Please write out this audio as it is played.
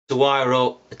To wire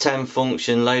up a 10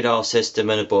 function Lodar system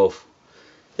and above.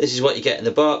 This is what you get in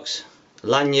the box: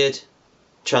 lanyard,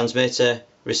 transmitter,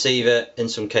 receiver and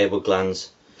some cable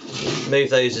glands. Move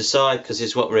those aside because this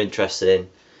is what we're interested in.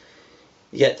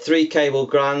 You get 3 cable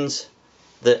glands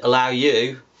that allow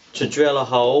you to drill a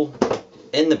hole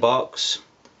in the box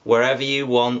wherever you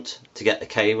want to get the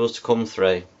cables to come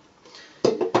through.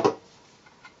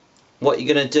 What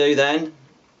you're going to do then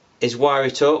is wire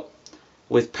it up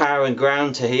with power and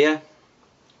ground to here,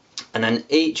 and then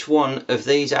each one of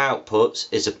these outputs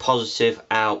is a positive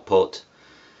output.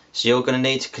 So you're going to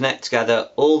need to connect together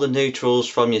all the neutrals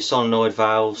from your solenoid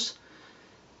valves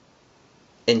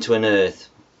into an earth.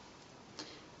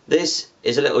 This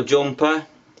is a little jumper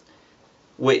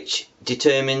which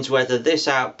determines whether this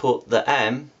output, the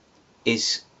M,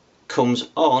 comes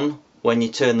on when you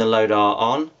turn the Lodar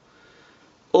on,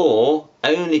 or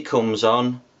only comes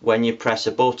on when you press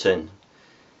a button.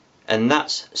 And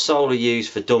that's solely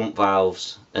used for dump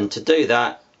valves, and to do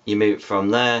that you move it from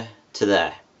there to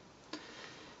there.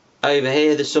 Over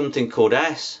here there's something called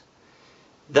S.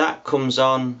 That comes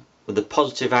on with a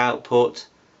positive output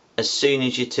as soon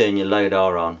as you turn your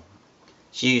Lodar on.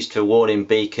 It's used for warning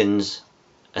beacons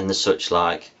and the such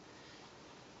like.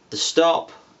 The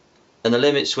stop and the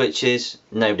limit switches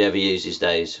nobody ever uses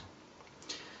those.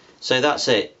 So that's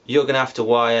it. You're going to have to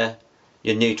wire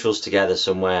your neutrals together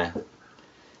somewhere.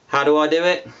 How do I do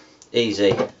it?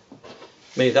 Easy.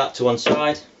 Move that to one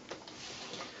side.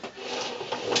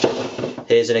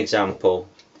 Here's an example.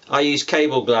 I use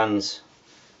cable glands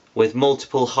with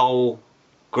multiple hole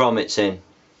grommets in.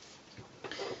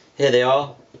 Here they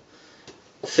are,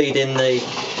 feeding the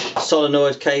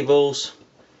solenoid cables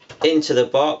into the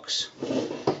box,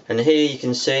 and here you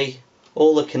can see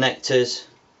all the connectors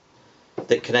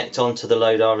that connect onto the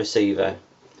Lodar receiver.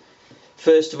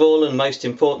 First of all, and most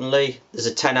importantly, there's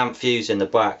a 10 amp fuse in the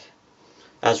back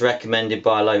as recommended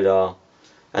by Lodar,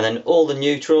 and then all the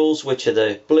neutrals, which are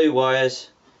the blue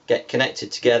wires, get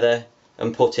connected together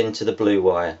and put into the blue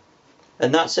wire,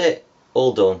 and that's it,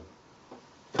 all done.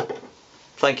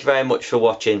 Thank you very much for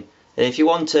watching, and if you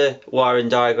want a wiring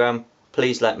diagram,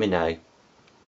 please let me know.